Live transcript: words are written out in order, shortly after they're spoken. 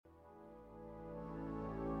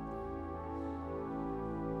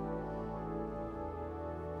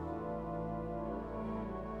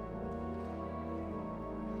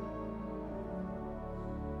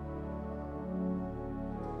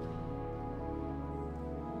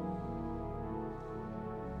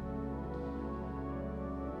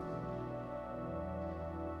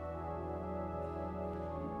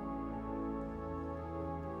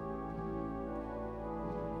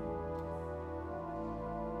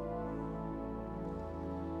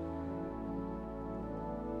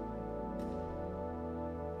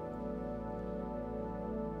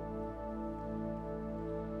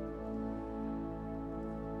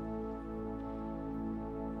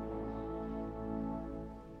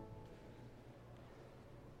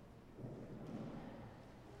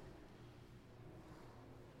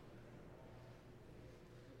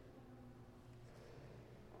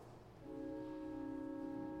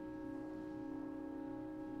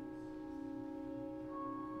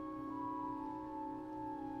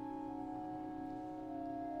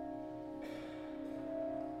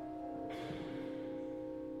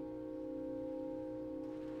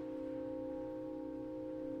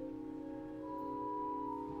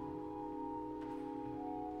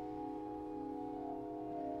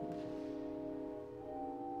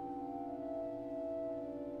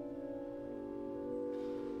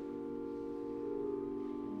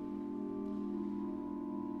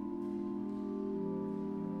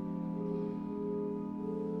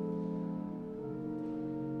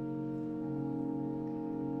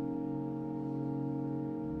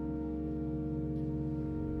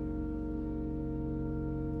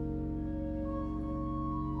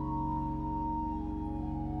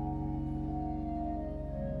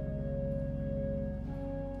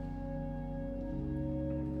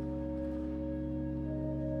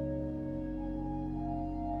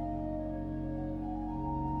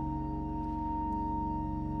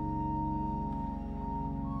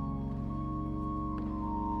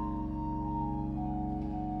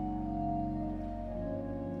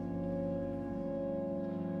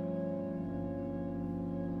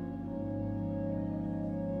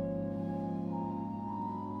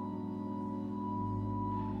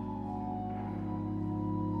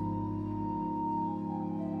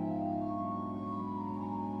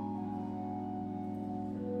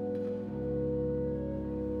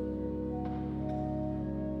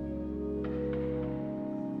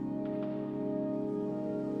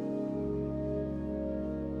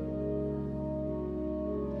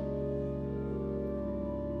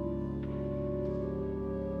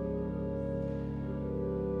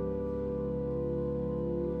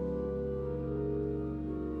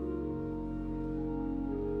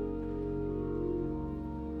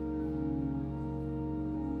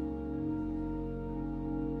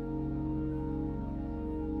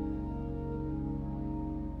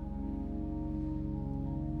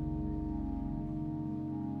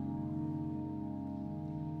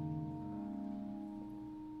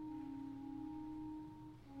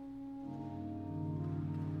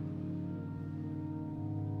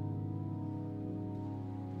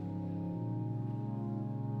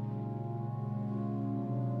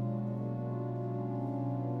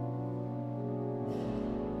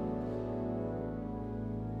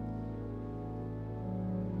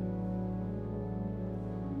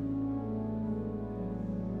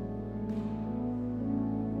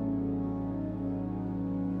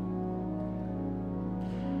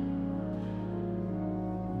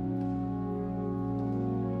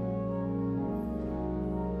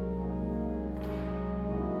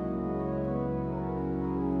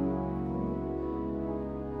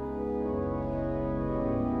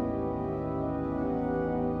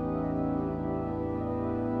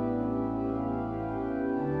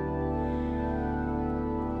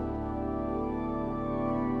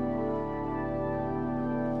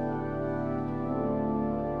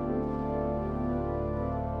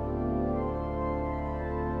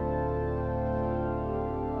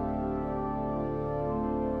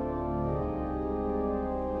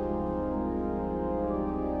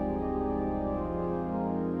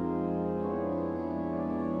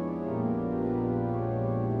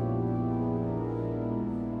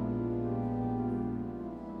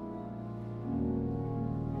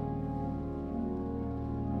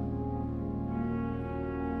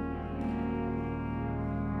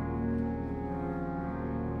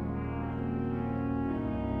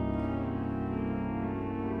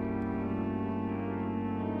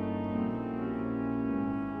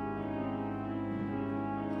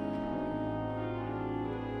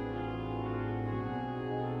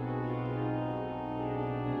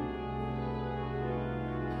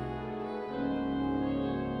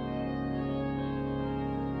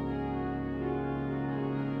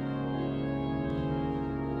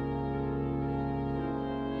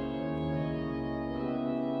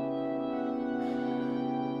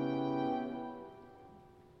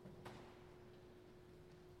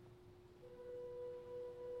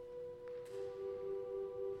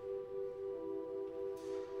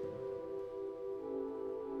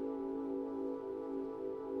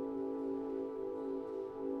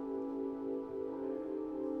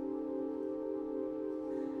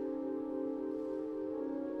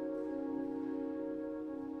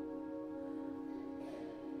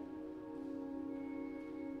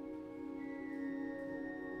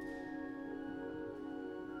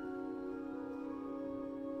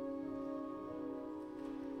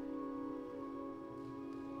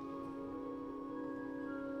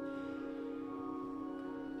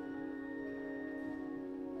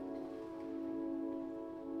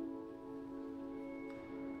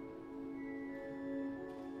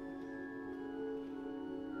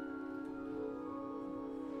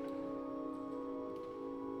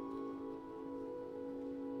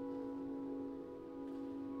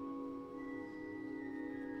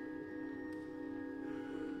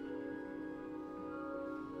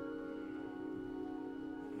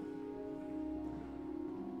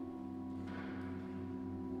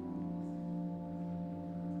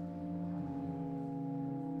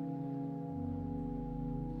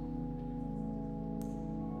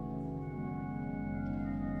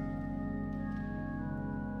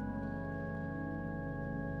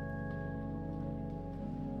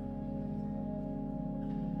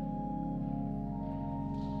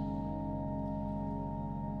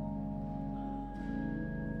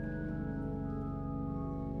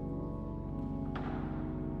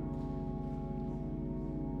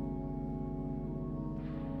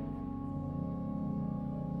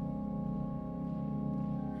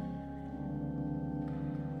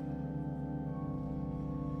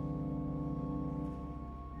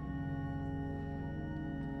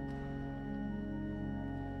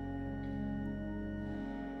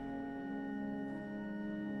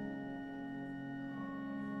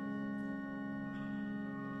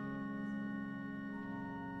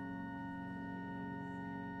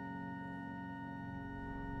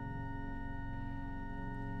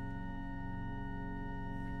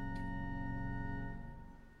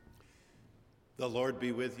The Lord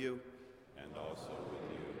be with you, and also with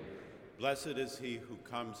you. Blessed is he who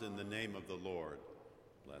comes in the name of the Lord.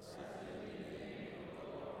 Blessed is the name of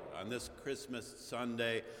the Lord. On this Christmas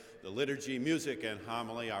Sunday, the liturgy, music, and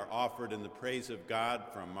homily are offered in the praise of God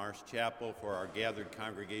from Marsh Chapel for our gathered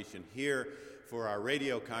congregation here, for our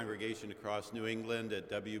radio congregation across New England at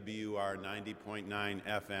WBUR 90.9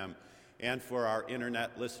 FM, and for our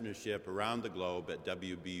internet listenership around the globe at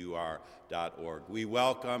WBUR.org. We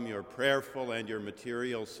welcome your prayerful and your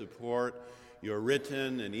material support, your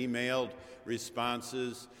written and emailed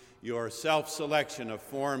responses, your self-selection of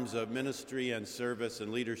forms of ministry and service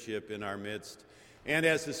and leadership in our midst, and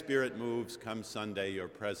as the Spirit moves, come Sunday, your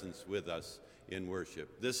presence with us in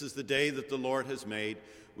worship. This is the day that the Lord has made.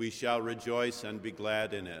 We shall rejoice and be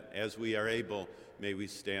glad in it. As we are able, may we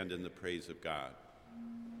stand in the praise of God.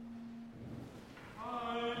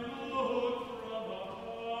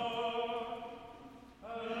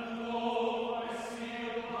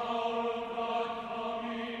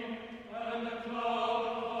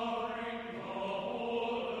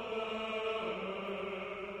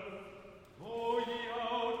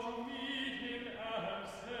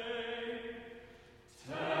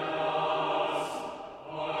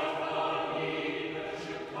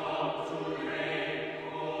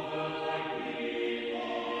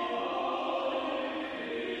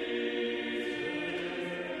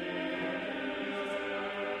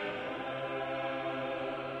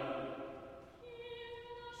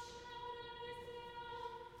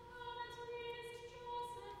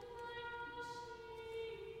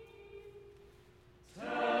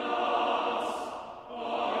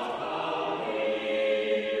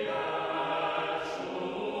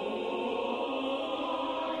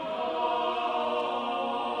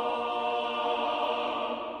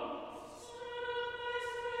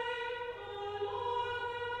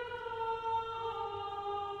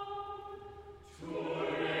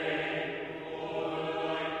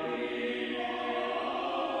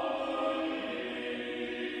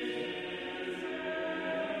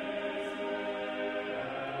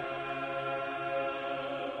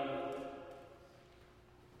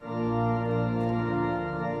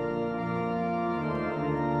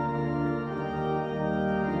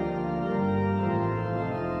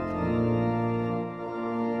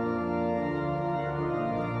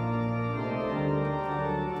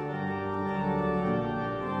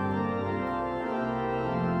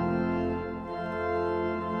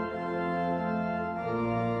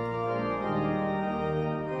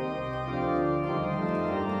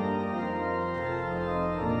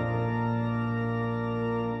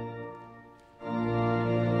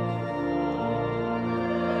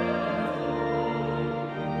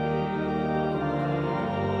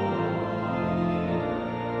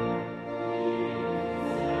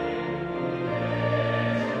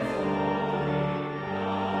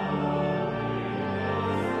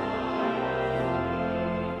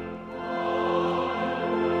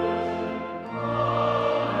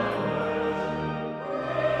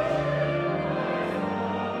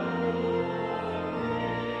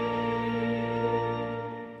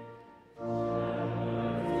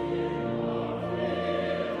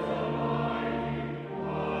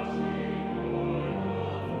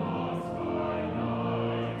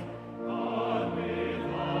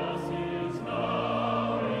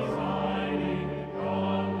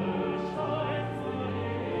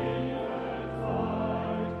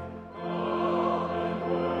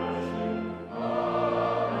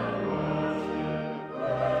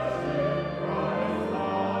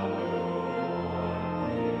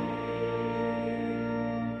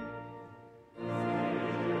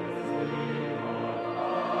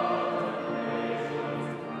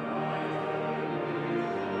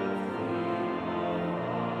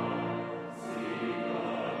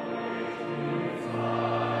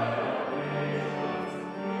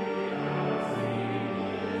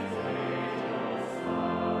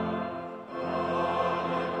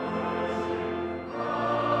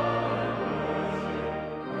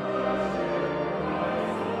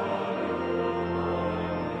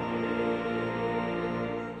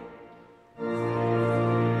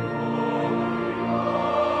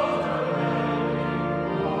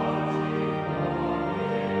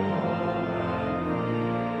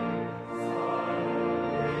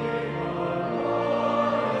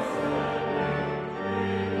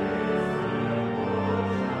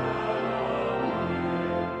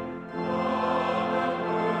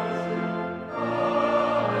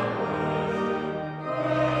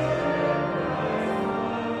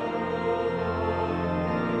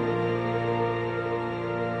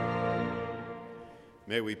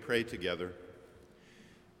 May we pray together.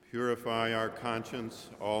 Purify our conscience,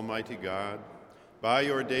 Almighty God, by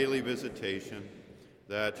your daily visitation,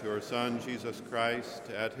 that your Son, Jesus Christ,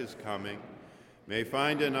 at his coming, may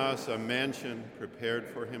find in us a mansion prepared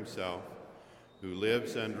for himself, who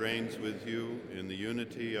lives and reigns with you in the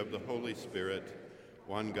unity of the Holy Spirit,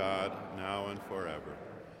 one God, now and forever.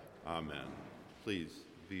 Amen. Please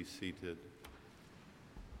be seated.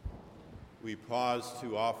 We pause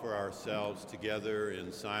to offer ourselves together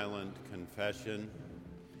in silent confession.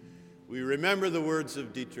 We remember the words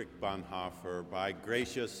of Dietrich Bonhoeffer, by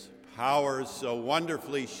gracious powers so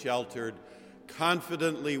wonderfully sheltered,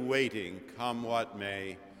 confidently waiting, come what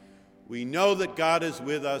may, we know that God is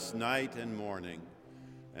with us night and morning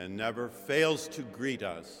and never fails to greet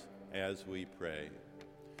us as we pray.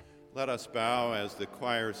 Let us bow as the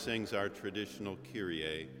choir sings our traditional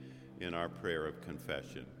Kyrie in our prayer of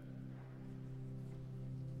confession.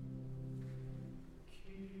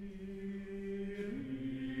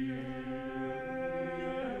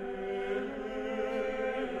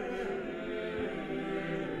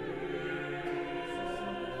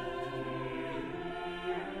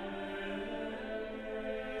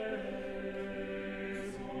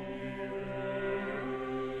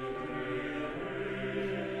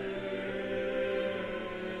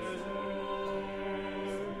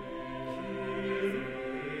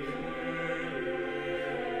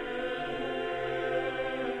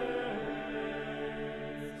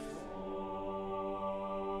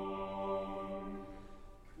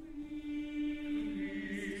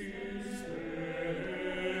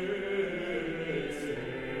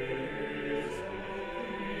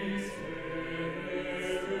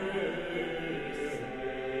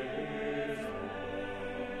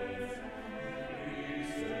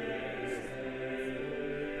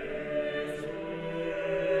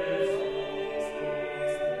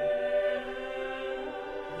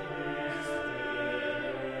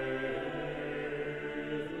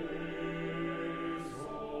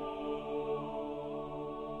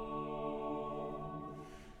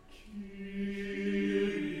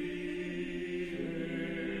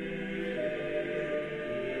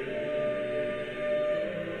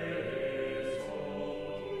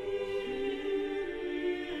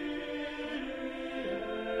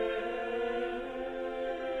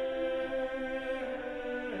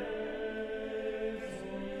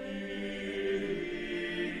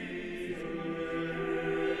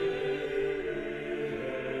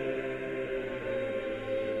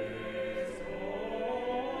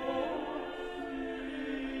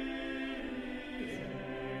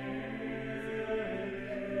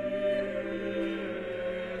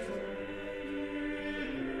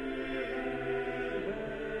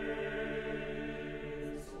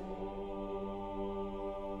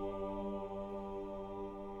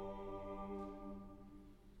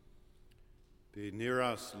 Be near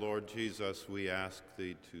us, Lord Jesus, we ask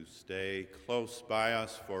thee to stay close by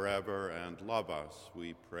us forever and love us,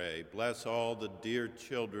 we pray. Bless all the dear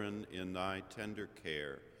children in thy tender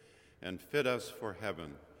care, and fit us for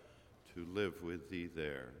heaven to live with thee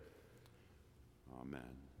there. Amen.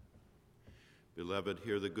 Beloved,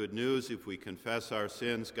 hear the good news. If we confess our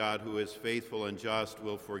sins, God, who is faithful and just,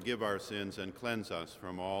 will forgive our sins and cleanse us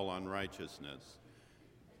from all unrighteousness.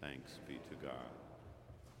 Thanks be to God.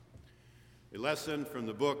 A lesson from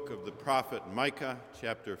the book of the prophet Micah,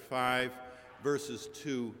 chapter 5, verses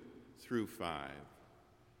 2 through 5.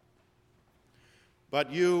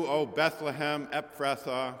 But you, O Bethlehem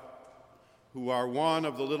Ephrathah, who are one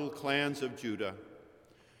of the little clans of Judah,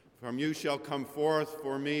 from you shall come forth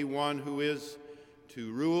for me one who is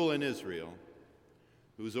to rule in Israel,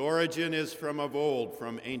 whose origin is from of old,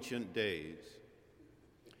 from ancient days.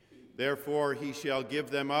 Therefore he shall give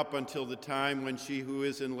them up until the time when she who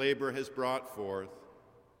is in labor has brought forth.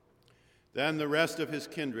 Then the rest of his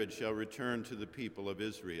kindred shall return to the people of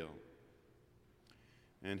Israel.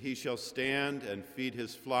 And he shall stand and feed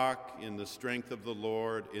his flock in the strength of the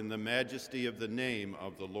Lord, in the majesty of the name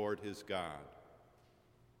of the Lord his God.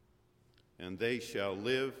 And they shall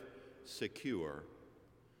live secure,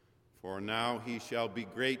 for now he shall be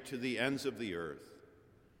great to the ends of the earth,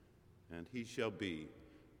 and he shall be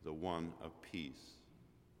the one of peace.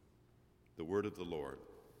 The word of the Lord.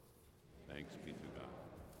 Thanks be to God.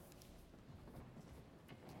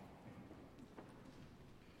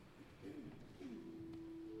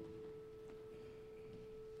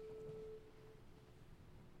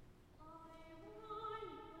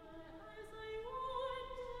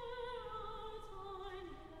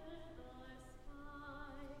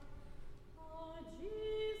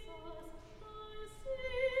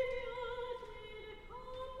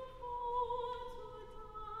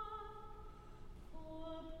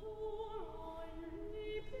 Poor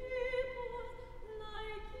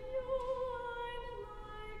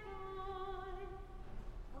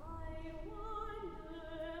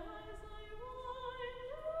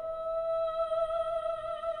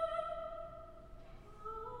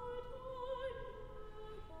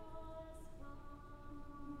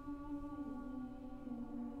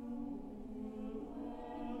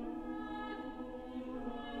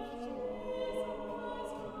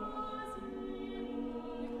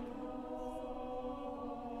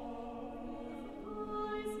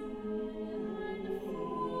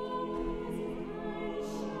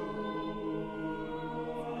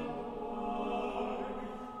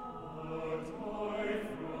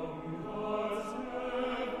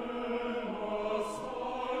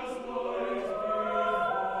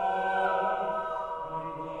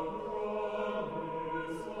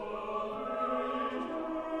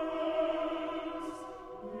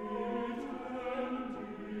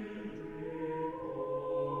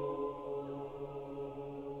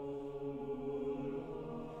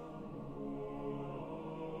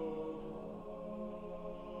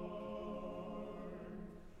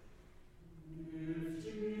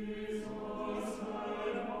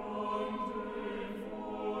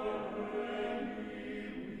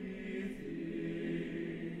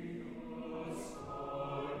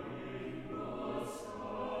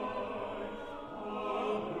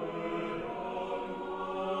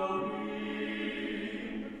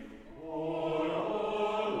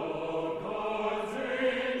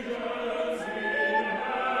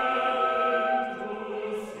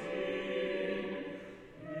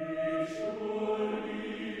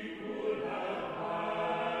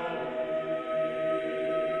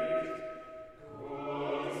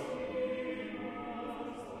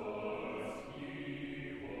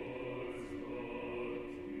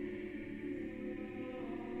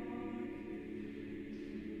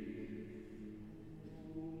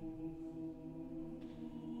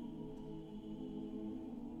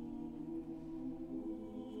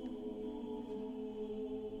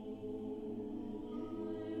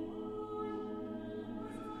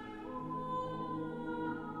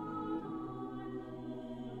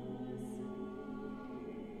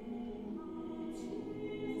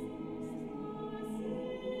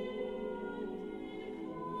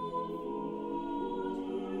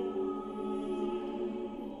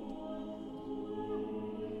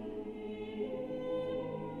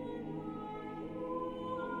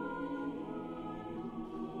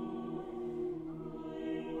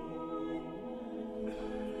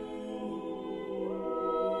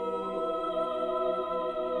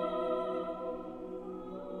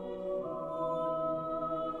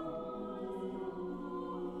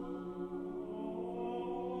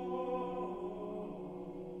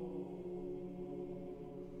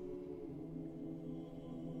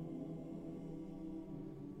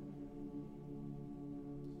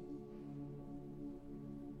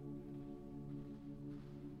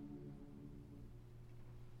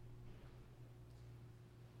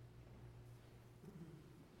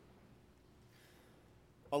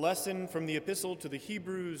A lesson from the Epistle to the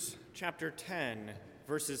Hebrews, chapter 10,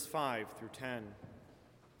 verses 5 through 10.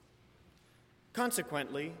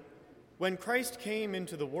 Consequently, when Christ came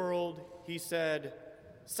into the world, he said,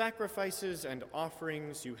 "Sacrifices and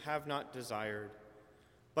offerings you have not desired,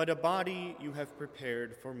 but a body you have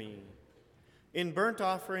prepared for me. In burnt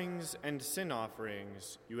offerings and sin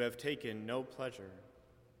offerings you have taken no pleasure."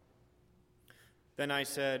 Then I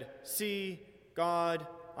said, "See, God,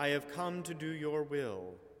 I have come to do your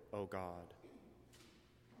will, O God.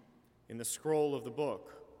 In the scroll of the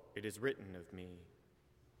book it is written of me."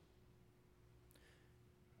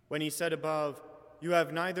 When he said above, "You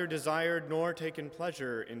have neither desired nor taken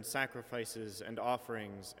pleasure in sacrifices and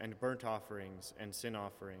offerings and burnt offerings and sin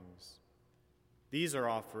offerings. These are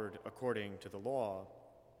offered according to the law."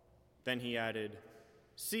 Then he added,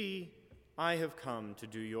 "See, I have come to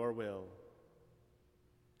do your will."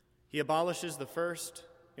 He abolishes the first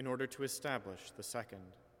in order to establish the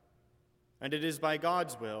second. And it is by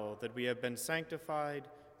God's will that we have been sanctified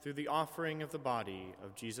through the offering of the body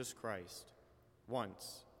of Jesus Christ,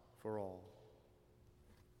 once for all.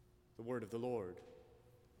 The word of the Lord.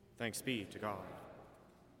 Thanks be to God.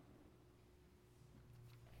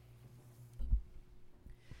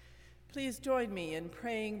 Please join me in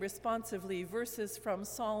praying responsively verses from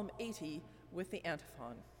Psalm 80 with the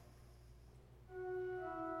antiphon.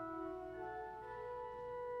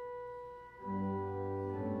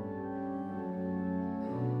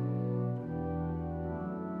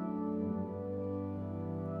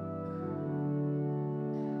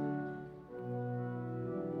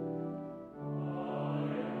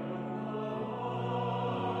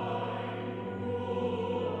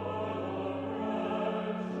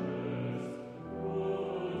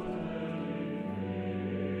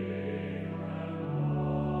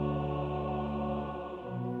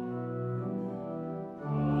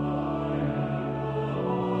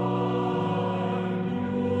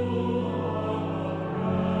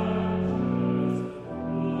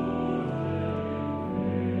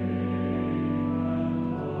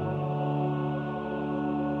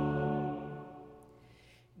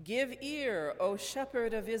 Give ear, O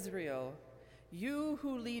shepherd of Israel, you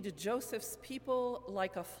who lead Joseph's people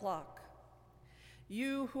like a flock.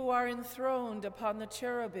 You who are enthroned upon the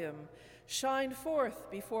cherubim, shine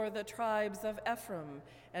forth before the tribes of Ephraim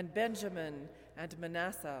and Benjamin and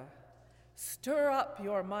Manasseh. Stir up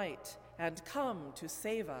your might and come to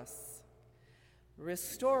save us.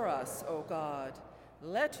 Restore us, O God,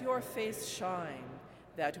 let your face shine,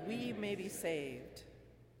 that we may be saved.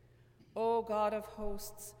 O God of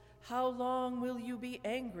hosts, how long will you be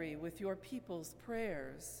angry with your people's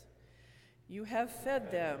prayers? You have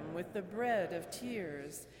fed them with the bread of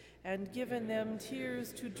tears and given them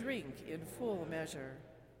tears to drink in full measure.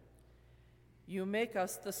 You make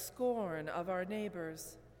us the scorn of our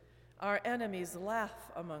neighbors. Our enemies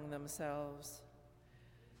laugh among themselves.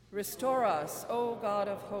 Restore us, O God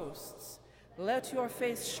of hosts. Let your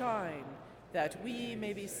face shine, that we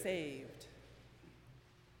may be saved.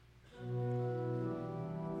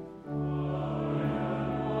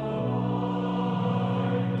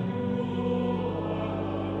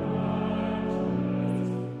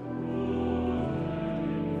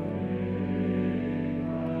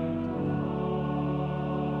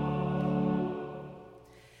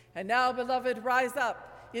 And now, beloved, rise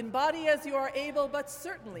up, in body as you are able, but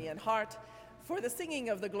certainly in heart, for the singing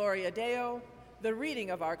of the Gloria Deo, the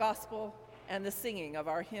reading of our gospel, and the singing of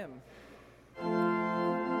our hymn.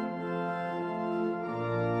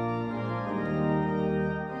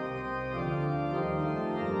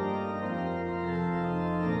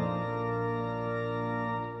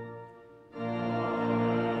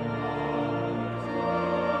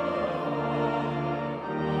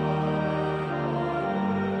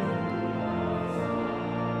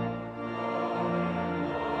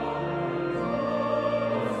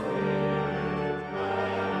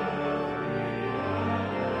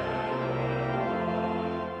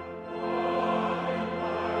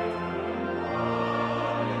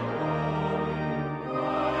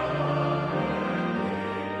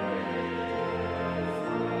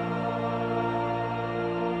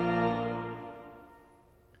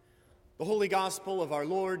 The Holy Gospel of our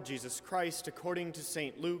Lord Jesus Christ according to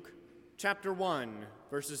St. Luke, chapter 1,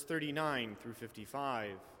 verses 39 through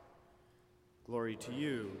 55. Glory to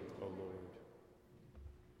you, O Lord.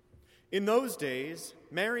 In those days,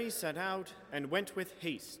 Mary set out and went with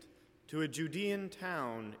haste to a Judean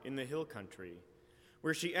town in the hill country,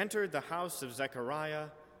 where she entered the house of Zechariah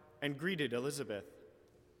and greeted Elizabeth.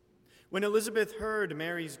 When Elizabeth heard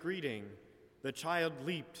Mary's greeting, the child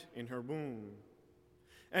leaped in her womb.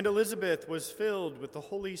 And Elizabeth was filled with the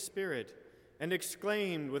Holy Spirit and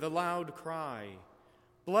exclaimed with a loud cry,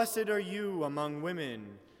 "Blessed are you among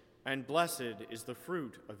women, and blessed is the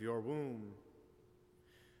fruit of your womb.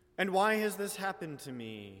 And why has this happened to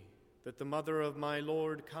me, that the mother of my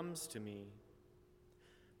Lord comes to me?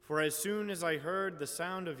 For as soon as I heard the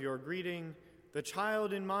sound of your greeting, the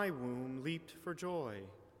child in my womb leaped for joy.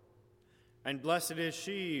 And blessed is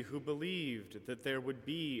she who believed that there would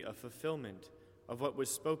be a fulfillment of what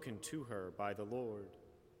was spoken to her by the Lord."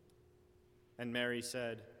 And Mary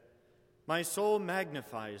said, "My soul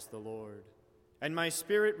magnifies the Lord, and my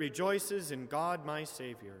spirit rejoices in God my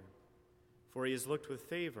Savior, for he has looked with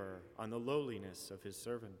favor on the lowliness of his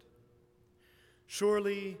servant.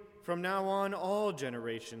 Surely from now on all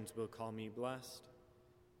generations will call me blessed,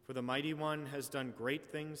 for the Mighty One has done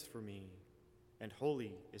great things for me, and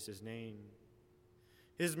holy is his name.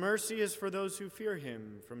 His mercy is for those who fear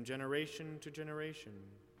him from generation to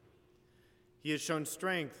generation. He has shown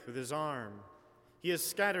strength with his arm. He has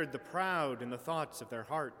scattered the proud in the thoughts of their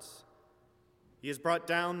hearts. He has brought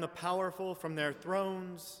down the powerful from their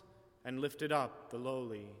thrones and lifted up the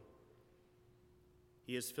lowly.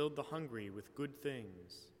 He has filled the hungry with good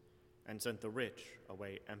things and sent the rich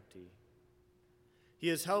away empty. He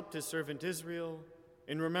has helped his servant Israel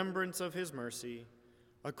in remembrance of his mercy,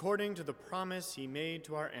 according to the promise he made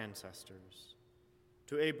to our ancestors,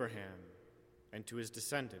 to Abraham and to his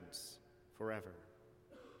descendants forever."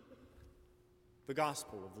 The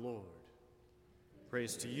Gospel of the Lord.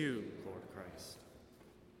 Praise to you, Lord Christ.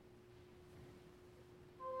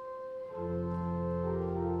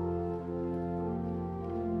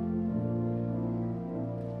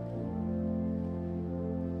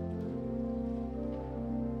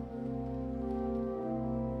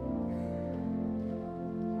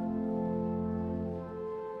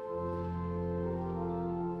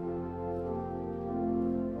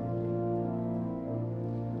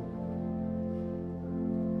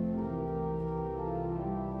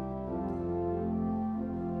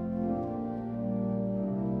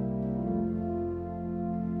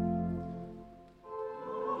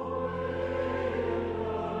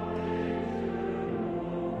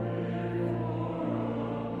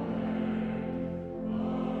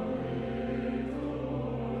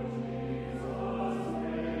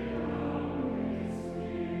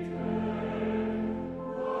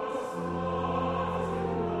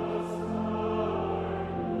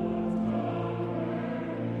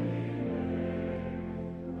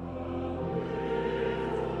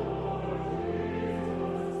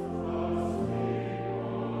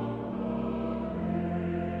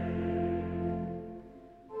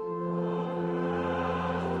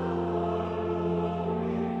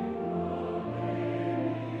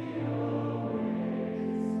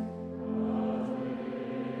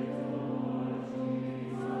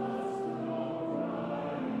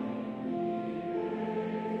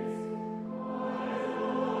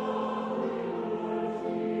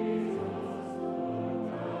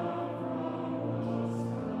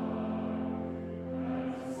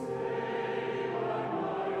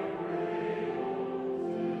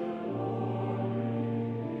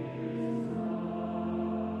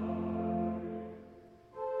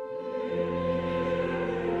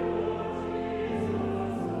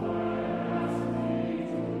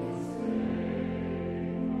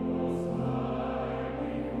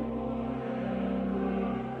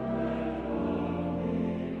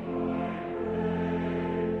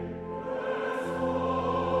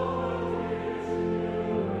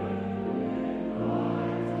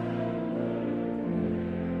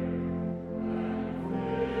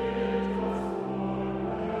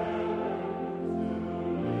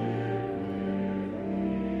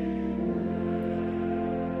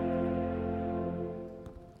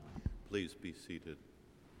 Please be seated.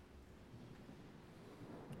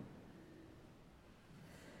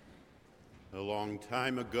 A long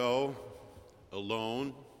time ago,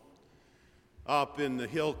 alone, up in the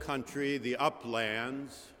hill country, the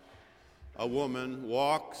uplands, a woman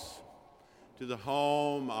walks to the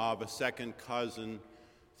home of a second cousin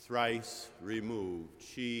thrice removed.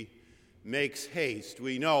 She makes haste.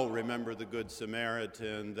 We know, remember the Good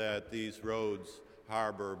Samaritan, that these roads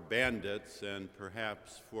harbor bandits, and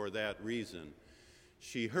perhaps for that reason,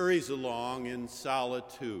 she hurries along in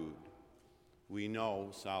solitude. We know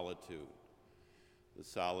solitude. The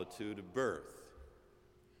solitude of birth,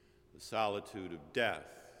 the solitude of death,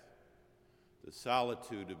 the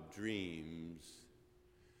solitude of dreams.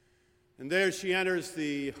 And there she enters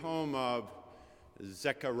the home of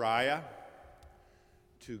Zechariah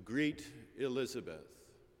to greet Elizabeth.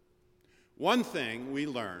 One thing we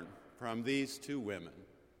learn from these two women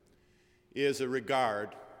is a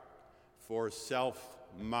regard for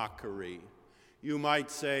self-mockery. You might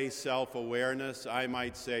say self-awareness, I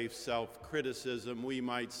might say self-criticism, we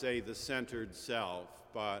might say the centered self,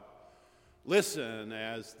 but listen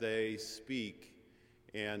as they speak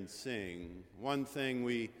and sing. One thing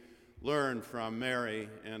we learn from Mary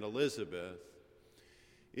and Elizabeth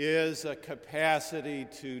is a capacity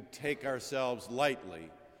to take ourselves lightly,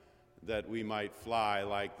 that we might fly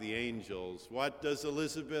like the angels. What does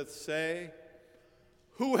Elizabeth say?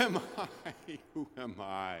 Who am I? Who am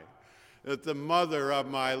I, that the mother of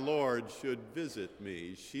my Lord should visit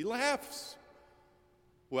me? She laughs.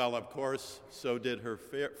 Well, of course, so did her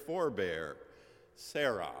forebear,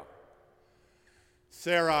 Sarah.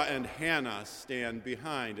 Sarah and Hannah stand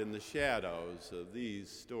behind in the shadows of these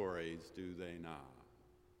stories, do they not?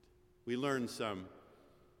 We learn some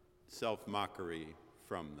self-mockery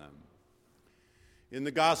from them. In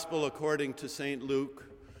the Gospel according to St. Luke,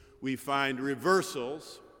 we find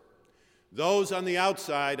reversals. Those on the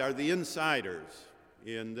outside are the insiders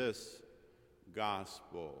in this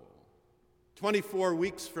Gospel. 24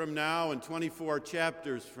 weeks from now and 24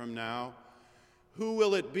 chapters from now, who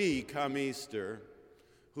will it be come Easter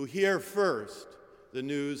who hear first the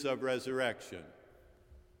news of resurrection?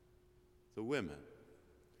 The women.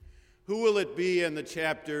 Who will it be in the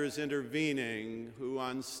chapters intervening who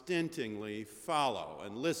unstintingly follow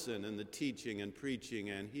and listen in the teaching and preaching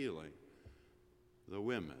and healing? The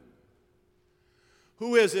women.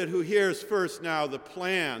 Who is it who hears first now the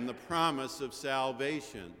plan, the promise of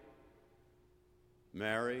salvation?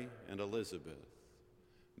 Mary and Elizabeth.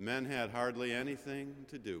 Men had hardly anything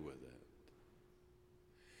to do with it.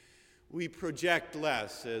 We project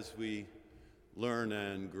less as we learn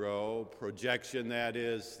and grow. Projection, that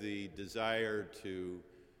is the desire to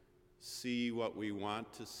see what we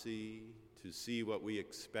want to see what we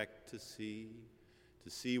expect to see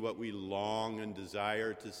what we long and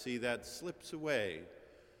desire to see. That slips away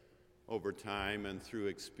over time and through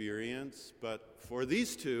experience. But for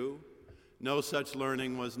these two, no such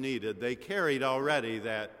learning was needed. They carried already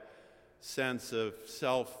that sense of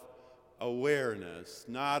self-awareness,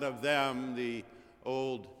 not of them the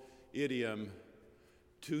old idiom,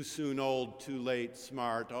 too soon old, too late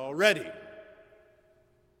smart. Already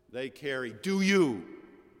they carry, do you,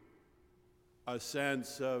 a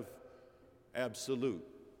sense of absolute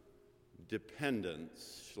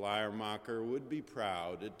dependence. Schleiermacher would be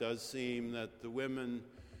proud. It does seem that the women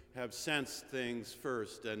have sensed things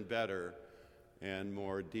first and better and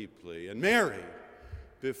more deeply. And Mary,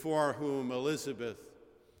 before whom Elizabeth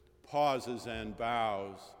pauses and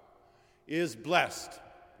bows, is blessed.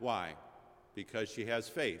 Why? Because she has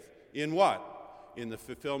faith. In what? In the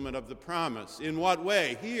fulfillment of the promise. In what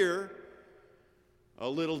way? Here, a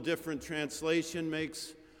little different translation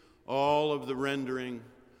makes all of the rendering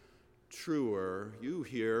truer. You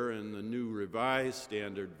hear in the New Revised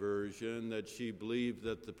Standard Version that she believed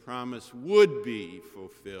that the promise would be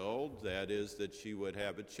fulfilled, that is, that she would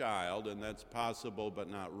have a child, and that's possible but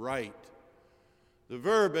not right. The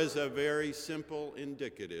verb is a very simple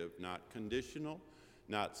indicative, not conditional,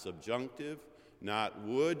 not subjunctive, not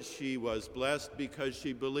would. She was blessed because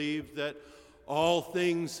she believed that all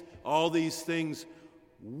these things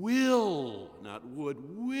will, not would,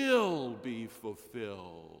 will be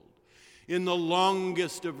fulfilled in the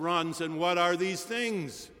longest of runs. And what are these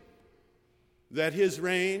things? That his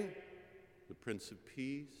reign, the Prince of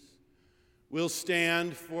Peace, will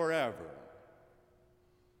stand forever.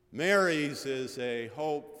 Mary's is a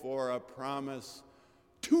hope for a promise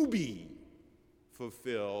to be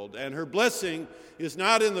fulfilled. And her blessing is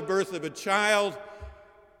not in the birth of a child,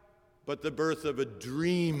 but the birth of a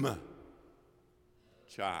dream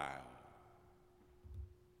child.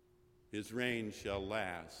 His reign shall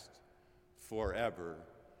last forever,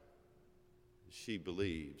 she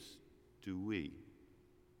believes. Do we?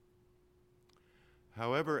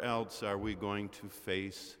 However else are we going to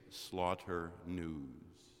face slaughter news?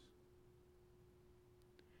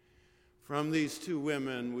 From these two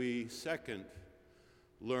women, we second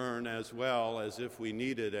learn, as well as if we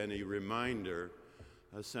needed any reminder,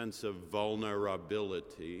 a sense of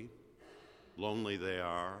vulnerability. Lonely they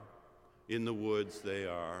are, in the woods they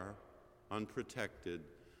are, unprotected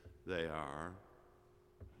they are.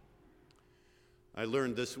 I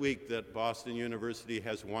learned this week that Boston University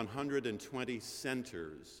has 120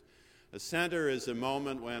 centers. A center is a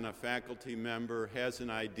moment when a faculty member has an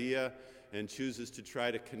idea and chooses to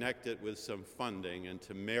try to connect it with some funding and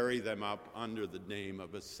to marry them up under the name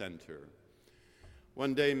of a center.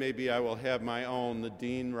 One day maybe I will have my own, the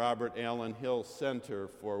Dean Robert Allan Hill Center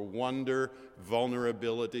for Wonder,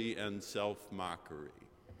 Vulnerability, and Self-Mockery.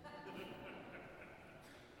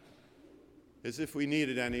 As if we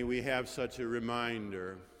needed any, we have such a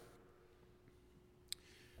reminder.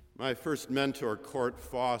 My first mentor, Court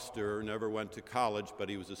Foster, never went to college, but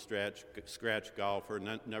he was a scratch golfer.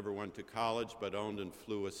 Never went to college, but owned and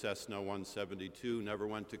flew a Cessna 172. Never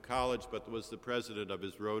went to college, but was the president of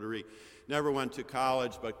his Rotary. Never went to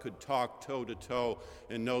college, but could talk toe-to-toe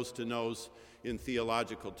and nose-to-nose in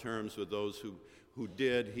theological terms with those who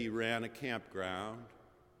did. He ran a campground.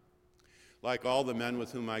 Like all the men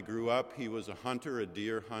with whom I grew up, he was a hunter, a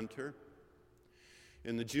deer hunter.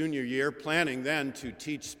 In the junior year, planning then to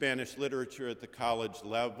teach Spanish literature at the college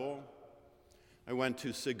level, I went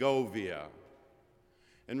to Segovia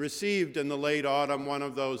and received in the late autumn one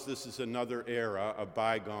of those, this is another era, a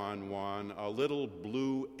bygone one, a little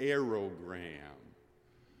blue aerogram.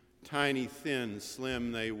 Tiny, thin,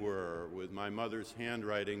 slim they were, with my mother's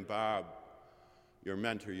handwriting. Bob, your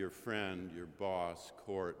mentor, your friend, your boss,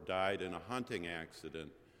 Court, died in a hunting accident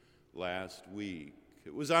last week.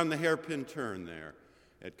 It was on the hairpin turn there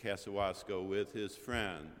at Casahuasco with his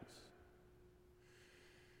friends.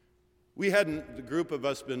 We hadn't, the group of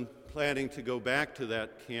us, been planning to go back to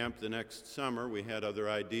that camp the next summer. We had other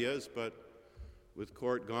ideas, but with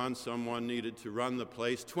Court gone, someone needed to run the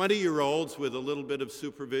place. 20-year-olds with a little bit of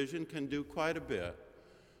supervision can do quite a bit.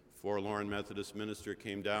 Forlorn Methodist minister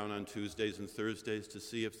came down on Tuesdays and Thursdays to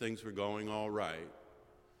see if things were going all right.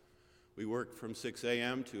 We worked from 6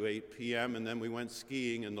 a.m. to 8 p.m., and then we went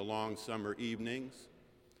skiing in the long summer evenings.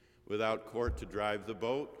 Without Court to drive the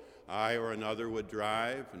boat, I or another would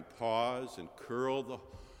drive and pause and curl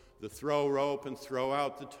the throw rope and throw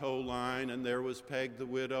out the tow line, and there was Peg the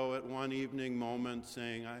widow at one evening moment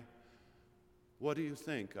saying, what do you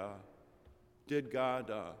think? Did God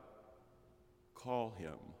call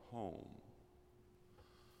him home?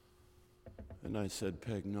 And I said,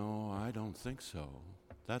 Peg, no, I don't think so.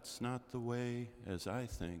 That's not the way, as I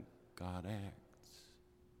think, God acts.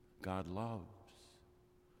 God loves.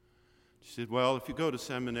 She said, well, if you go to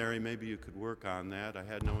seminary, maybe you could work on that. I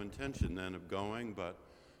had no intention then of going, but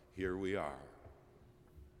here we are.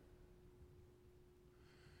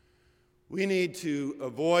 We need to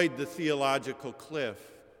avoid the theological cliff.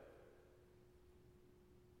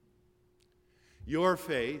 Your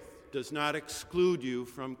faith does not exclude you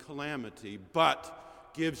from calamity,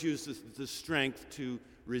 but gives you the strength to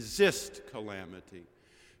resist calamity.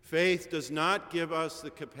 Faith does not give us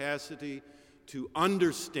the capacity to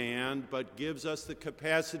understand, but gives us the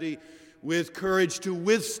capacity with courage to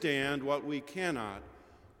withstand what we cannot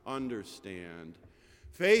understand.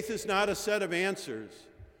 Faith is not a set of answers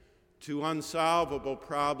to unsolvable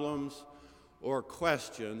problems or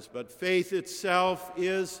questions, but faith itself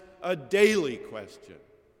is a daily question,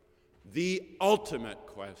 the ultimate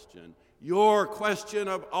question, your question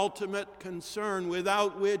of ultimate concern,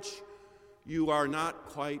 without which you are not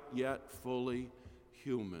quite yet fully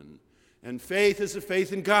human. And faith is a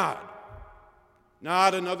faith in God,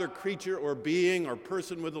 not another creature or being or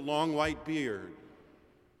person with a long white beard,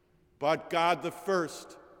 but God the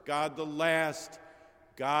first, God the last,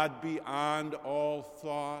 God beyond all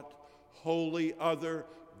thought, wholly other,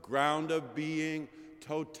 ground of being,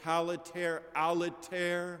 totalitaire,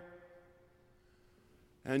 alitaire.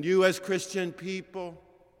 And you as Christian people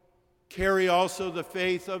carry also the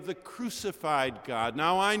faith of the crucified God.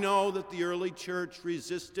 Now I know that the early church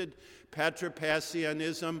resisted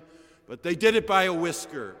Patripassianism, but they did it by a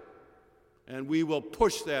whisker, and we will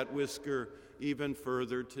push that whisker even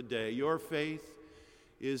further today. Your faith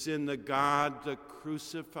is in the God, the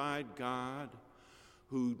crucified God,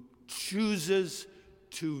 who chooses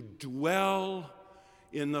to dwell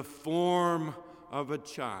in the form of a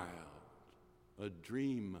child, a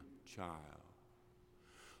dream child,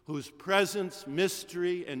 whose presence,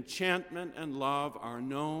 mystery, enchantment, and love are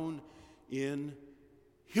known in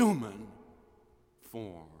human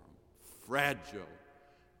form, fragile,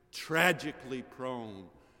 tragically prone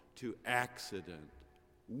to accident,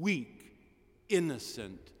 weak,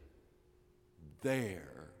 innocent,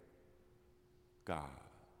 there, God.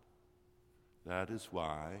 That is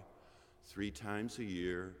why 3 times a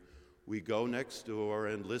year we go next door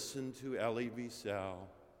and listen to Elie Wiesel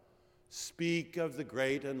speak of the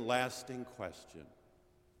great and lasting question.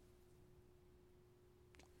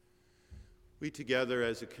 We together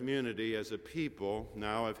as a community, as a people,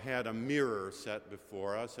 now have had a mirror set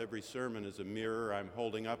before us. Every sermon is a mirror. I'm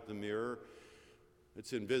holding up the mirror.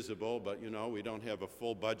 It's invisible, but we don't have a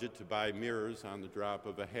full budget to buy mirrors on the drop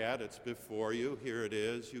of a hat. It's before you. Here it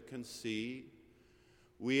is. You can see.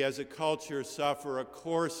 We as a culture suffer a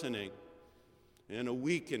coarsening and a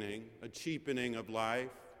weakening, a cheapening of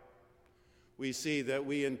life. We see that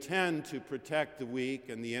we intend to protect the weak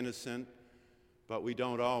and the innocent, but we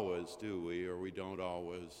don't always, do we? Or we don't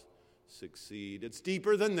always succeed. It's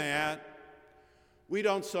deeper than that. We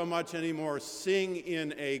don't so much anymore sing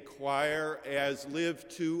in a choir as live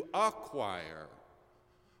to a choir.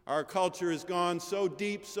 Our culture has gone so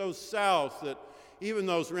deep, so south, that even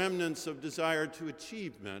those remnants of desire to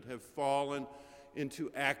achievement have fallen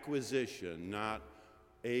into acquisition, not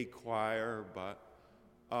a choir, but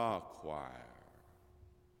a choir.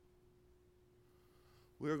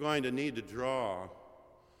 We're going to need to draw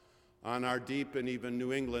on our deep and even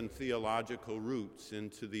New England theological roots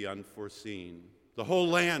into the unforeseen. The whole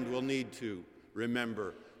land will need to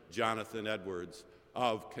remember Jonathan Edwards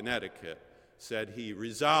of Connecticut said he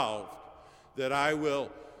resolved that I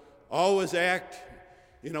will always act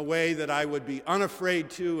in a way that I would be unafraid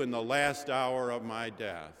to in the last hour of my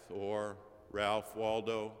death. Or Ralph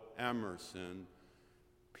Waldo Emerson,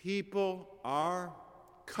 people are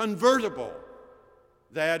convertible.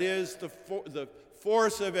 That is, the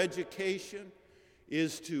force of education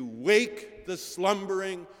is to wake the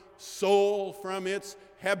slumbering soul from its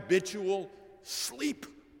habitual sleep,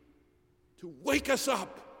 to wake us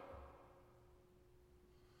up,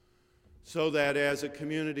 so that as a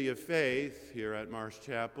community of faith here at Marsh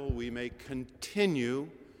Chapel, we may continue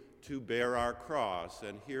to bear our cross.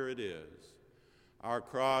 And here it is. Our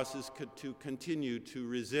cross is to continue to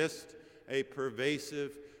resist a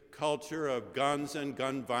pervasive culture of guns and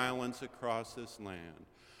gun violence across this land.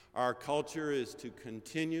 Our culture is to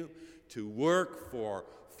continue to work for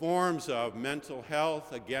forms of mental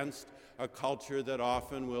health against a culture that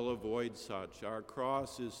often will avoid such. Our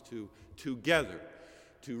cross is to together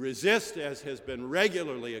to resist, as has been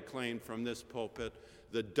regularly acclaimed from this pulpit,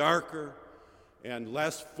 the darker and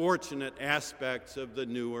less fortunate aspects of the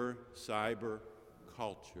newer cyber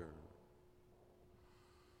culture.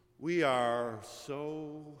 We are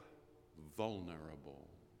so vulnerable.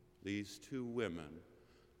 These two women,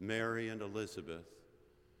 Mary and Elizabeth,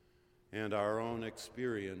 and our own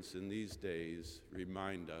experience in these days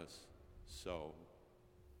remind us so.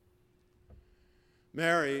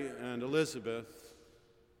 Mary and Elizabeth,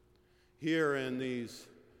 here in these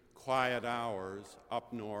quiet hours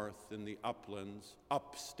up north in the uplands,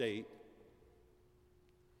 upstate,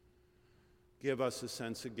 give us a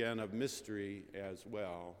sense again of mystery as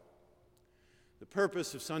well. The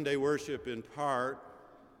purpose of Sunday worship, in part,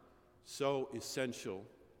 so essential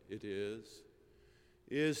it is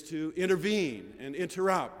to intervene and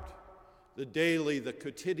interrupt the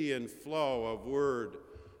quotidian flow of word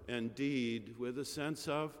and deed with a sense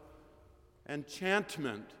of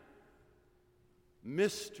enchantment,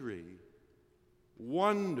 mystery,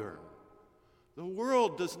 wonder. The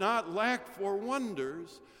world does not lack for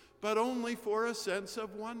wonders, but only for a sense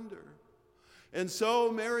of wonder. And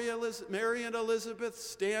so Mary and Elizabeth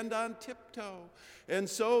stand on tiptoe, and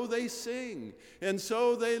so they sing, and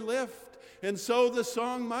so they lift, and so the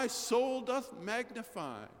song, "My soul doth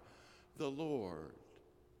magnify the Lord."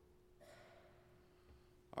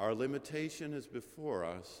 Our limitation is before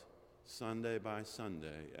us Sunday by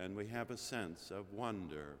Sunday, and we have a sense of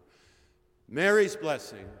wonder. Mary's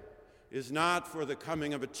blessing is not for the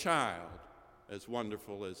coming of a child, as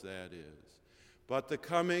wonderful as that is, but the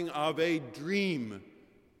coming of a dream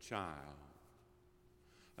child.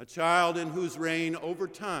 A child in whose reign over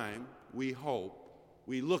time, we hope,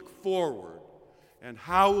 we look forward. And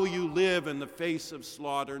how will you live in the face of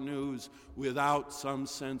slaughter news without some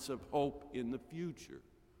sense of hope in the future?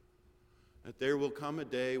 That there will come a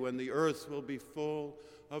day when the earth will be full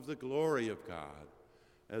of the glory of God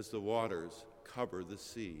as the waters cover the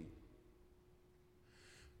sea.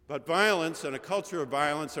 But violence and a culture of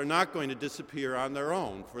violence are not going to disappear on their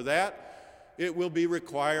own. For that, it will be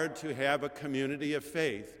required to have a community of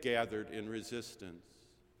faith gathered in resistance.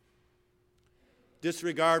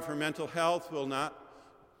 Disregard for mental health will not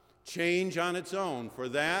change on its own. For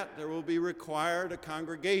that, there will be required a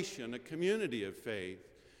congregation, a community of faith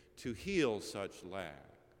to heal such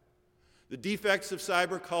lack. The defects of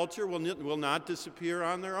cyber culture will not disappear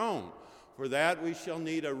on their own. For that, we shall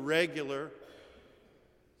need a regular,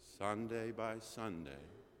 Sunday by Sunday,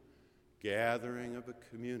 gathering of a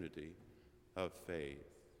community of faith.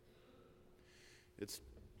 It's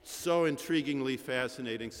so intriguingly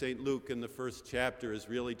fascinating. St. Luke in the first chapter is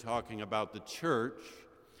really talking about the church.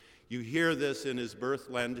 You hear this in his birth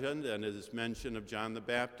legend and his mention of John the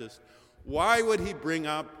Baptist. Why would he bring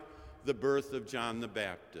up the birth of John the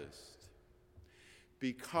Baptist?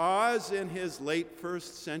 Because in his late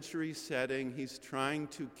first century setting, he's trying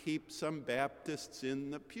to keep some Baptists in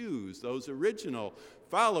the pews, those original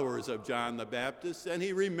followers of John the Baptist, and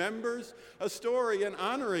he remembers a story, an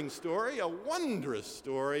honoring story, a wondrous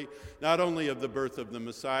story, not only of the birth of the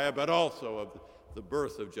Messiah, but also of the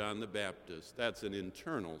birth of John the Baptist. That's an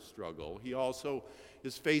internal struggle. He also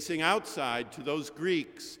is facing outside to those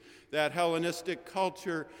Greeks, that Hellenistic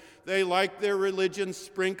culture. They like their religion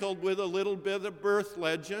sprinkled with a little bit of birth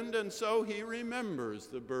legend, and so he remembers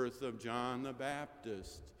the birth of John the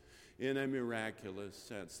Baptist in a miraculous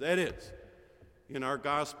sense. That is, in our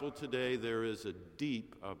gospel today, there is a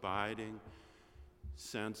deep, abiding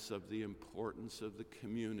sense of the importance of the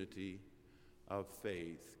community of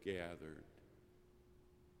faith gathered.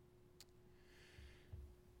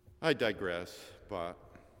 I digress, but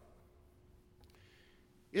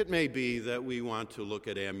it may be that we want to look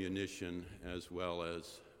at ammunition as well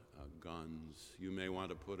as guns. You may want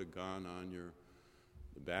to put a gun on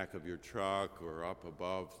the back of your truck or up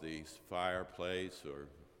above the fireplace, or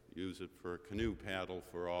use it for a canoe paddle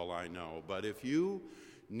for all I know. But if you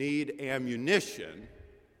need ammunition,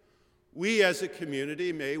 we as a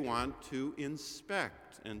community may want to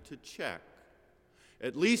inspect and to check,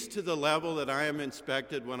 at least to the level that I am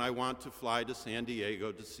inspected when I want to fly to San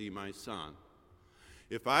Diego to see my son.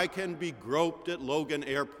 If I can be groped at Logan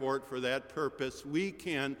Airport for that purpose, we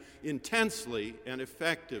can intensely and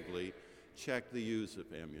effectively check the use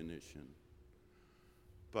of ammunition.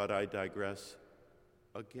 But I digress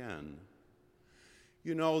again.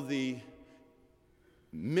 You know, the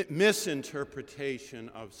misinterpretation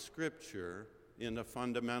of Scripture in a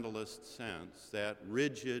fundamentalist sense, that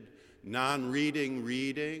rigid, non-reading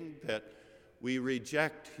reading that we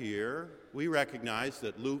reject here, we recognize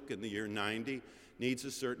that Luke in the year 90 needs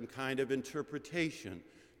a certain kind of interpretation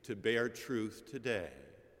to bear truth today.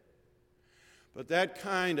 But that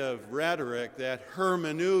kind of rhetoric, that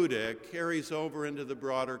hermeneutic, carries over into the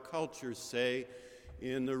broader culture, say,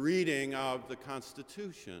 in the reading of the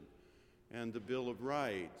Constitution and the Bill of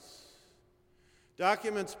Rights.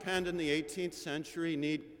 Documents penned in the 18th century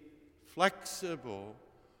need flexible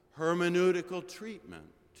hermeneutical treatment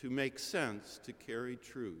to make sense, to carry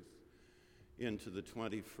truth into the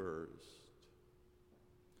 21st.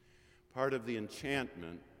 Part of the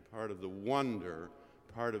enchantment, part of the wonder,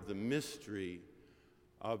 part of the mystery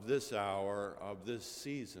of this hour, of this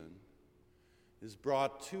season, is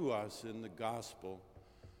brought to us in the gospel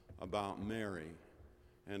about Mary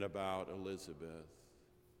and about Elizabeth.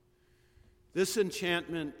 This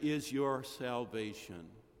enchantment is your salvation,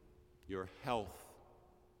 your health.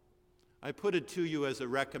 I put it to you as a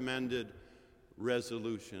recommended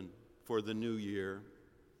resolution for the new year.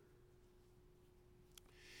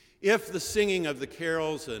 If the singing of the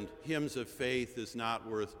carols and hymns of faith is not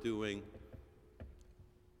worth doing,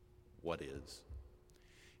 what is?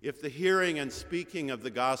 If the hearing and speaking of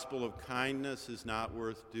the gospel of kindness is not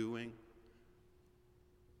worth doing,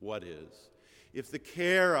 what is? If the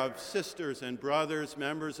care of sisters and brothers,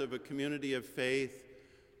 members of a community of faith,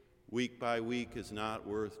 week by week is not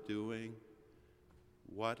worth doing,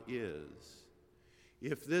 what is?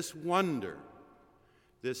 If this wonder,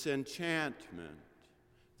 this enchantment,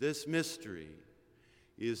 this mystery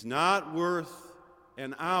is not worth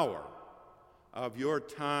an hour of your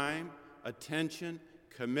time, attention,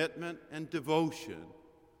 commitment, and devotion,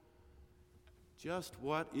 just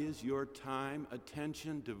what is your time,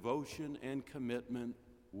 attention, devotion, and commitment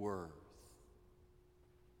worth?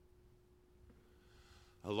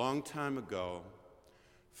 A long time ago,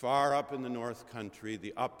 far up in the North Country,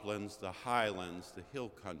 the uplands, the highlands, the hill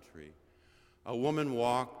country, a woman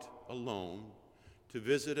walked alone to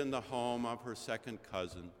visit in the home of her second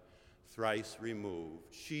cousin, thrice removed.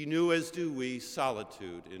 She knew, as do we,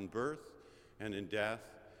 solitude in birth and in death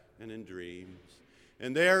and in dreams.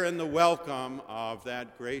 And there in the welcome of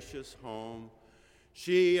that gracious home,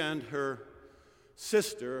 she and her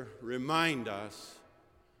sister remind us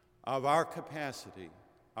of our capacity,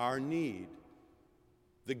 our need,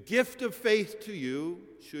 the gift of faith to you,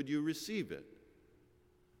 should you receive it,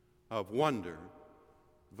 of wonder,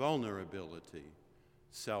 vulnerability,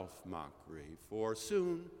 self-mockery. For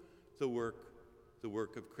soon the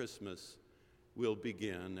work of Christmas will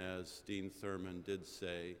begin, as Dean Thurman did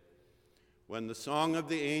say, when the song of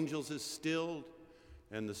the angels is stilled,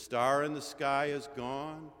 and the star in the sky is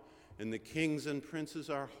gone, and the kings and princes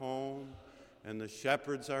are home, and the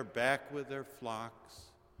shepherds are back with their flocks,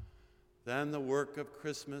 then the work of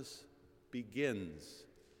Christmas begins,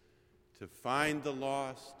 to find the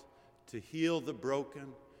lost, to heal the broken,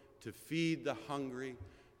 to feed the hungry,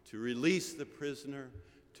 to release the prisoner,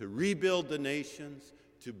 to rebuild the nations,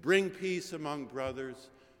 to bring peace among brothers,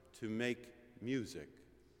 to make music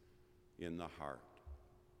in the heart.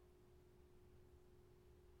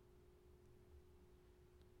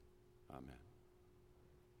 Amen.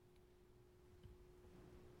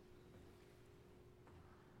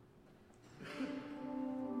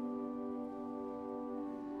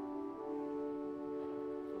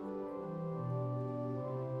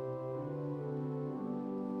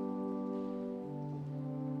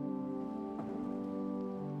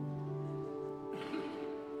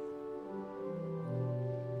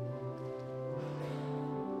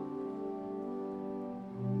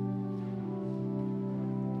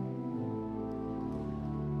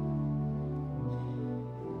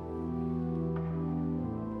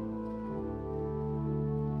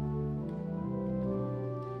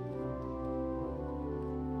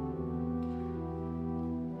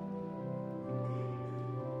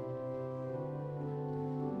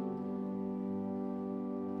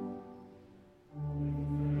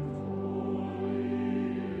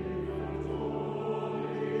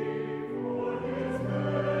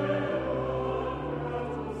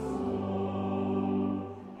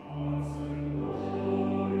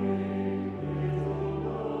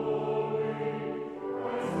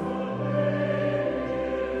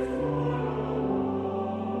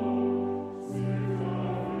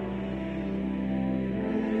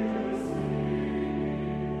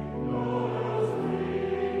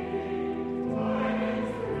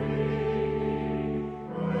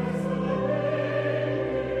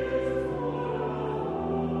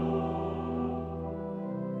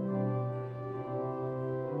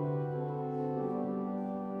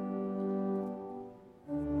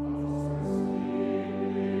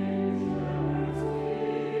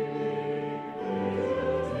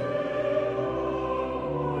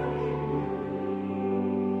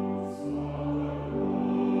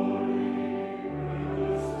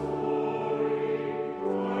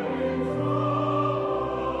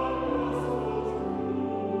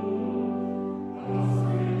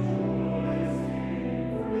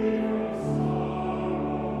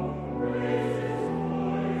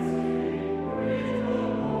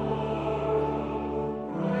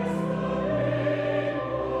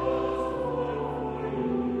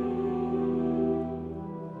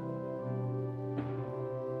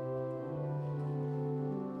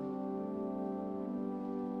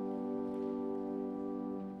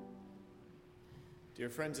 Dear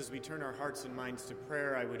friends, as we turn our hearts and minds to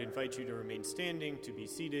prayer, I would invite you to remain standing, to be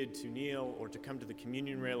seated, to kneel, or to come to the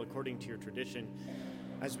communion rail according to your tradition.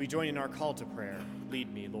 As we join in our call to prayer,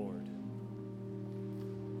 lead me, Lord.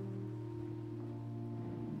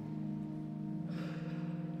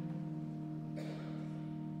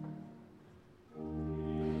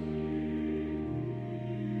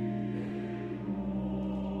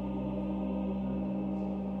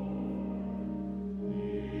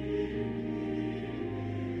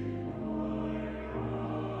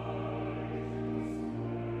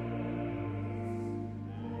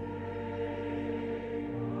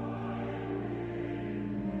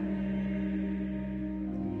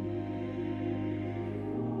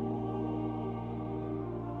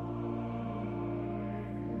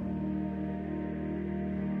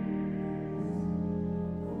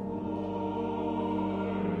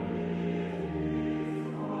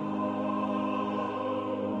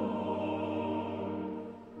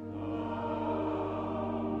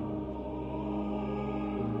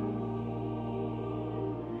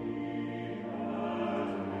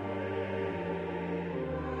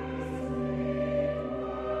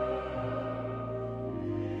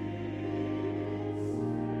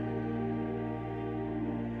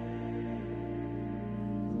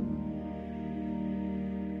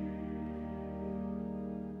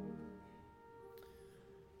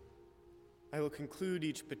 I will conclude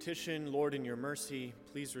each petition. Lord, in your mercy,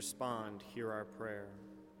 please respond, hear our prayer.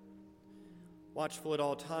 Watchful at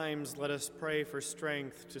all times, let us pray for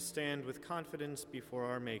strength to stand with confidence before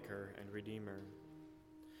our Maker and Redeemer.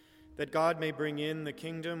 That God may bring in the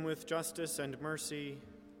kingdom with justice and mercy.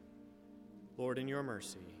 Lord, in your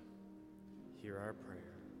mercy, hear our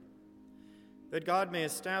prayer. That God may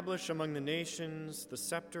establish among the nations the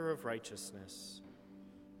scepter of righteousness.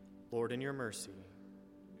 Lord, in your mercy,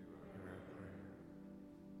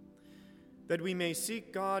 that we may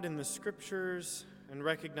seek God in the Scriptures and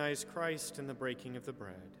recognize Christ in the breaking of the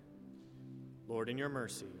bread. Lord, in your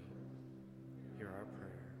mercy, hear our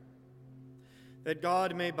prayer. That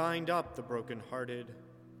God may bind up the brokenhearted,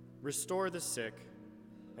 restore the sick,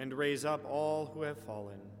 and raise up all who have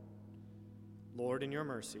fallen. Lord, in your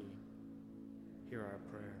mercy, hear our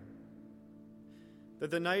prayer.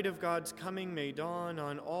 That the night of God's coming may dawn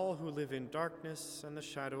on all who live in darkness and the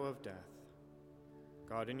shadow of death.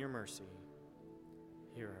 God, in your mercy,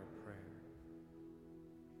 hear our prayer.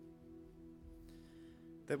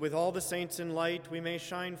 That with all the saints in light we may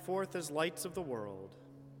shine forth as lights of the world.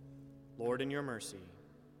 Lord, in your mercy,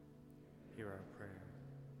 hear our prayer.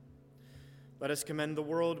 Let us commend the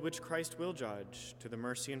world which Christ will judge to the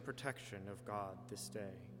mercy and protection of God this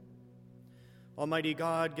day. Almighty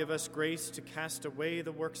God, give us grace to cast away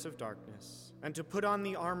the works of darkness and to put on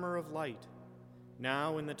the armor of light,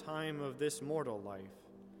 now in the time of this mortal life,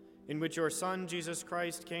 in which your Son, Jesus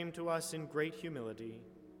Christ, came to us in great humility,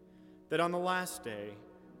 that on the last day,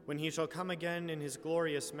 when he shall come again in his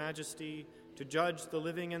glorious majesty to judge the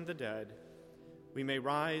living and the dead, we may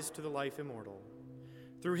rise to the life immortal,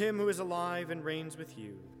 through him who is alive and reigns with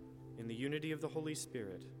you, in the unity of the Holy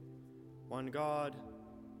Spirit, one God,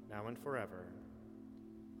 now and forever.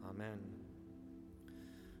 Amen.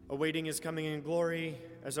 Awaiting his coming in glory,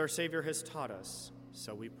 as our Savior has taught us,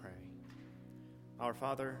 so we pray. Our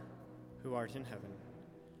Father, who art in heaven,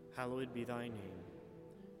 hallowed be thy name.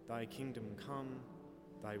 Thy kingdom come,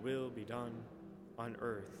 thy will be done, on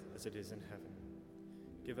earth as it is in heaven.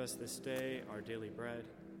 Give us this day our daily bread,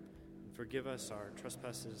 and forgive us our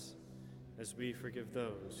trespasses, as we forgive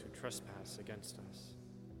those who trespass against us.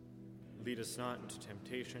 Lead us not into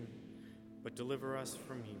temptation, but deliver us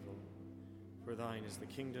from evil. For thine is the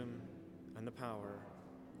kingdom, and the power,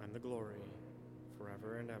 and the glory,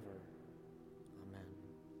 forever and ever.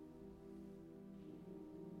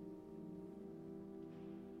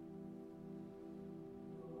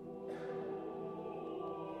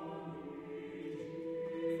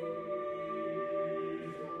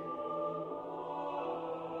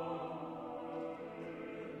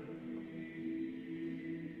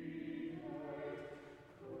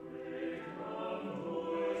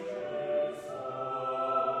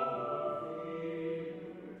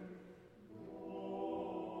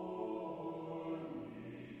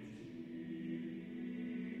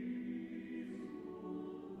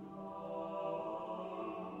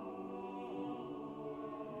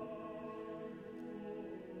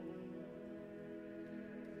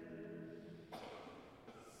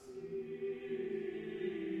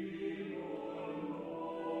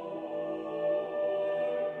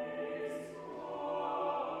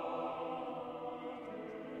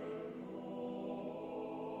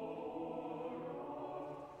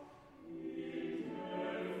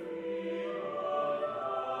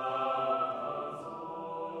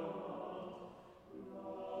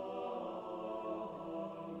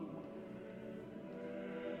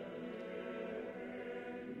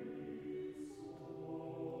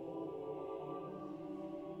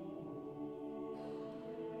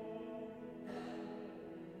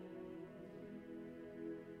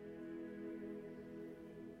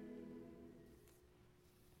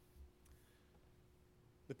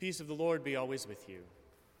 The peace of the Lord be always with you.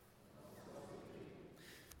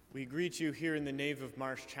 We greet you here in the nave of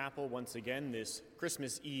Marsh Chapel once again this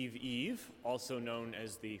Christmas Eve, also known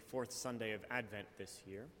as the fourth Sunday of Advent this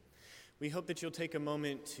year. We hope that you'll take a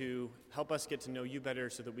moment to help us get to know you better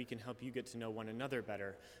so that we can help you get to know one another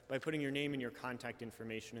better by putting your name and your contact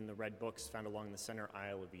information in the red books found along the center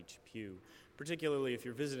aisle of each pew. Particularly if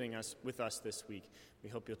you're visiting us with us this week, we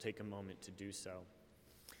hope you'll take a moment to do so.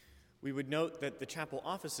 We would note that the chapel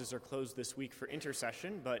offices are closed this week for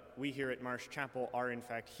intercession, but we here at Marsh Chapel are in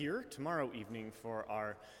fact here tomorrow evening for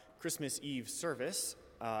our Christmas Eve service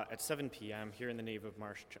at 7 p.m. here in the nave of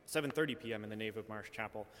 7:30 p.m. in the nave of Marsh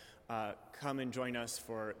Chapel. Come and join us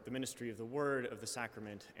for the ministry of the Word, of the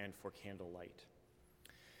Sacrament, and for candlelight.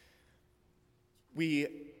 We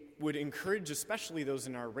would encourage especially those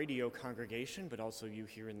in our radio congregation, but also you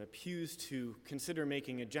here in the pews, to consider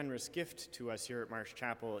making a generous gift to us here at Marsh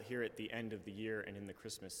Chapel here at the end of the year and in the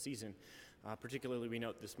Christmas season. Particularly we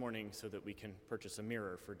note this morning so that we can purchase a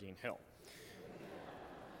mirror for Dean Hill.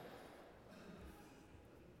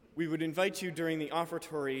 We would invite you during the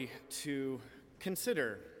offertory to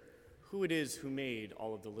consider who it is who made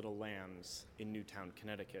all of the little lambs in Newtown,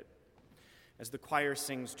 Connecticut. As the choir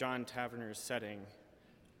sings John Taverner's setting,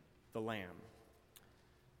 The Lamb.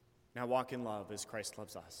 Now walk in love as Christ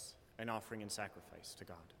loves us, an offering and sacrifice to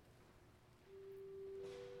God.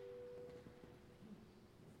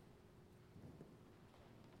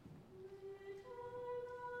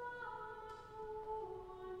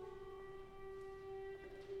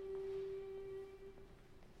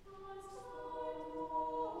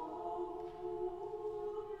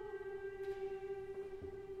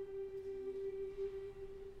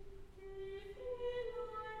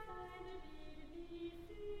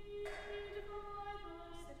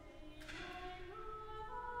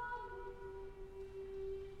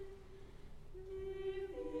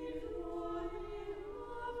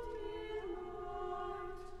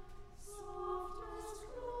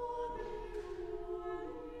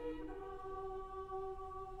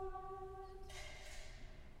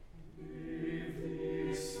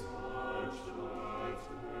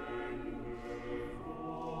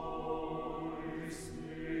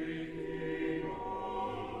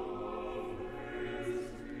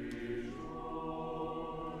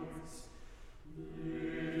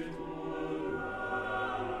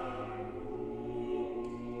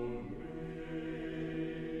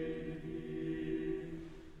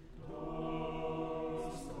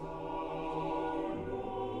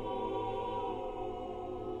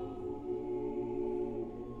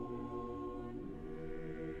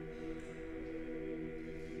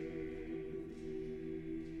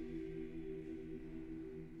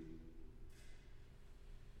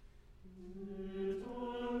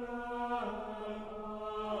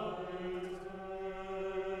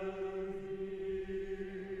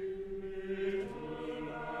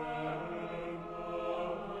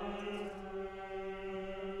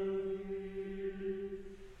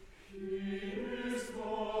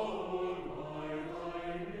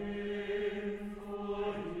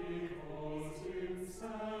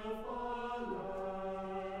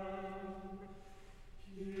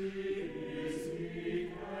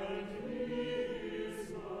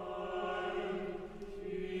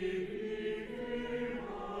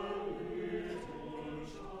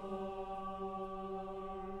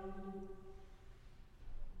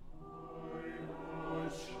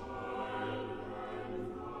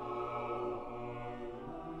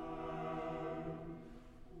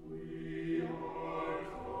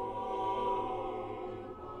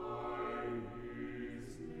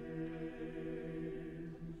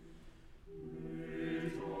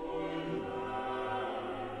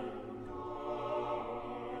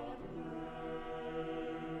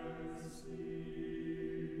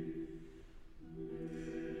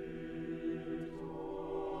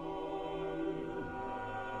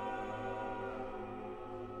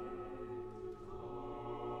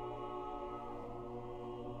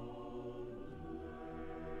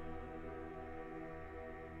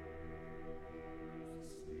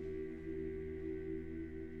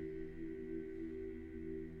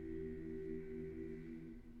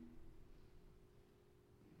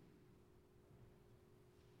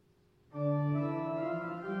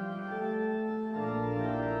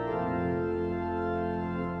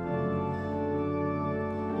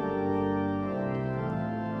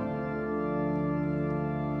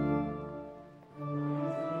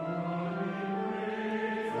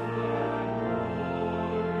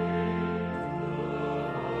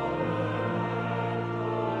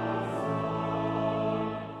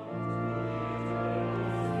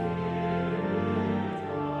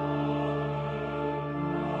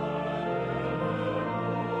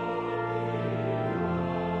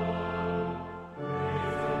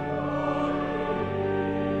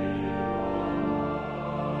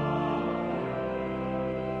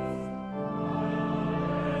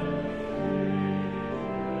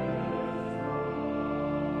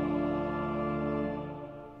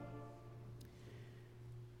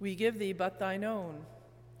 We give thee but thine own,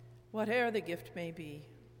 whate'er the gift may be.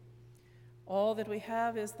 All that we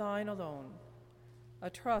have is thine alone, a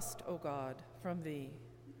trust, O God, from thee.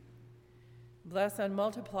 Bless and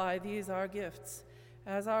multiply these our gifts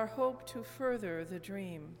as our hope to further the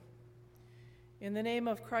dream. In the name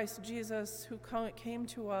of Christ Jesus, who came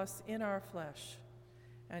to us in our flesh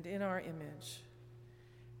and in our image,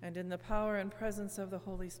 and in the power and presence of the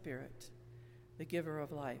Holy Spirit, the giver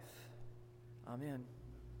of life. Amen.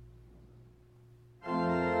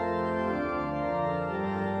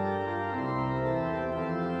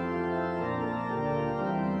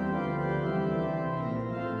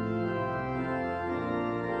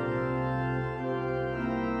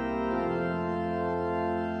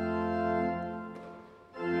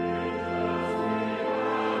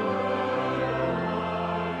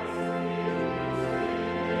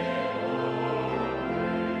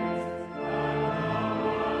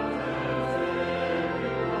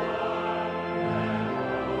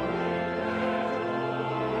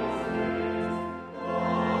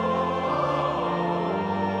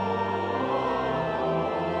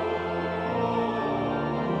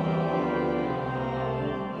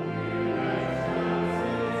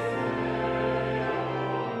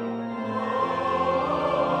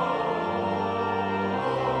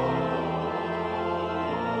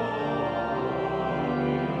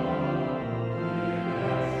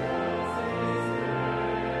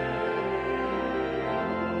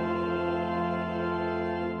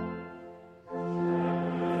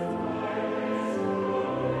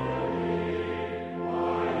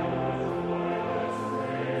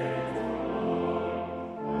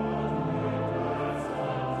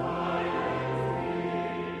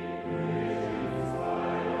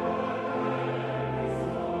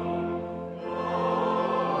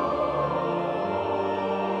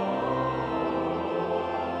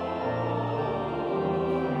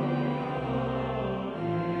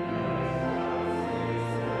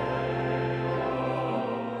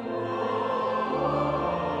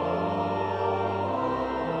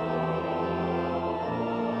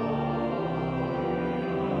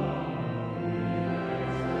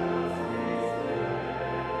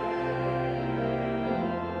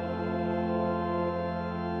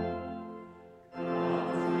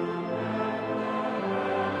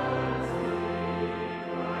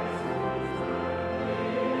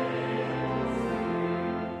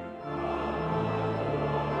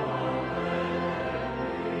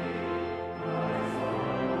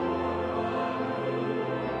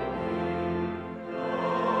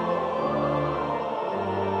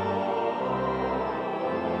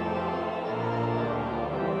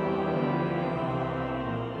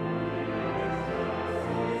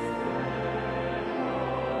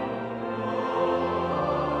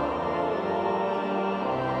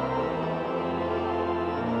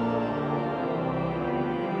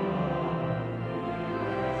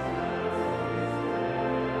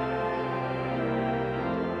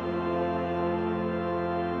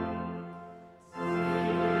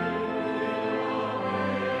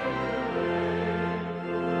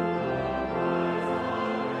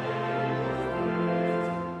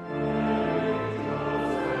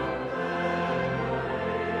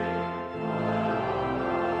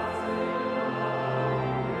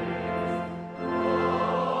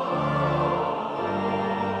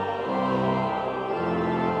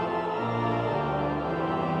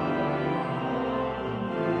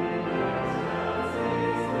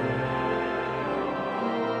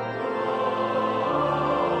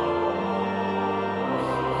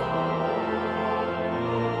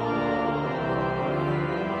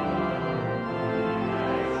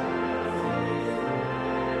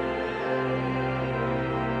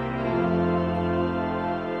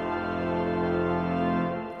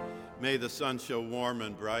 May the sun show warm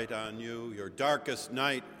and bright on you, your darkest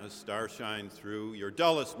night a star shine through, your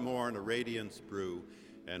dullest morn a radiance brew,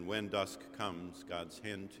 and when dusk comes, God's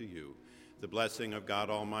hand to you. The blessing of God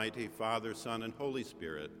Almighty, Father, Son, and Holy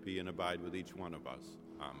Spirit be and abide with each one of us.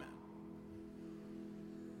 Amen.